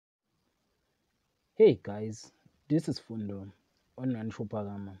Hey guys, this is Fundo on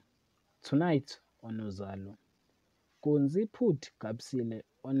Nkunzi. Tonight on Uzalo, Nkunzi put Gabisile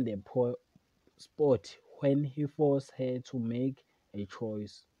on the spot when he forced her to make a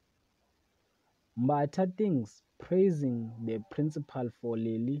choice. Mbata thinks praising the principal for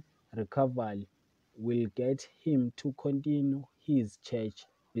Lilly recovery will get him to continue his church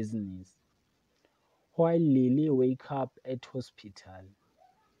business, while Lilly wakes up at hospital.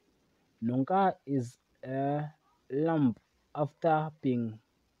 Nonka is a lump after being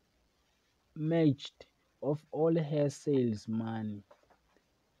merged of all her sales money.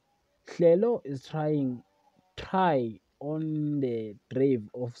 Hlelo is try on the grave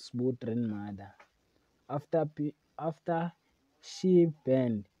of smooth grandmother after she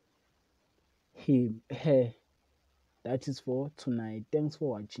burned her. That is for tonight. Thanks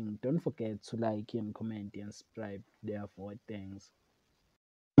for watching. Don't forget to like and comment and subscribe. Therefore, thanks.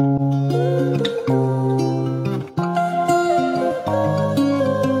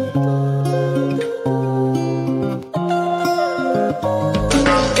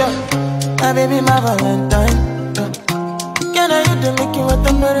 My baby, my Valentine. Can I hit the making with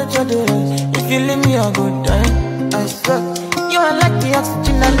temperature difference? If you leave me a good time, I swear. You are like the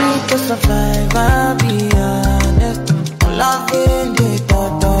oxygen I need to survive. I'll be honest. I'm loving the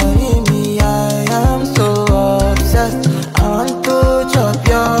thought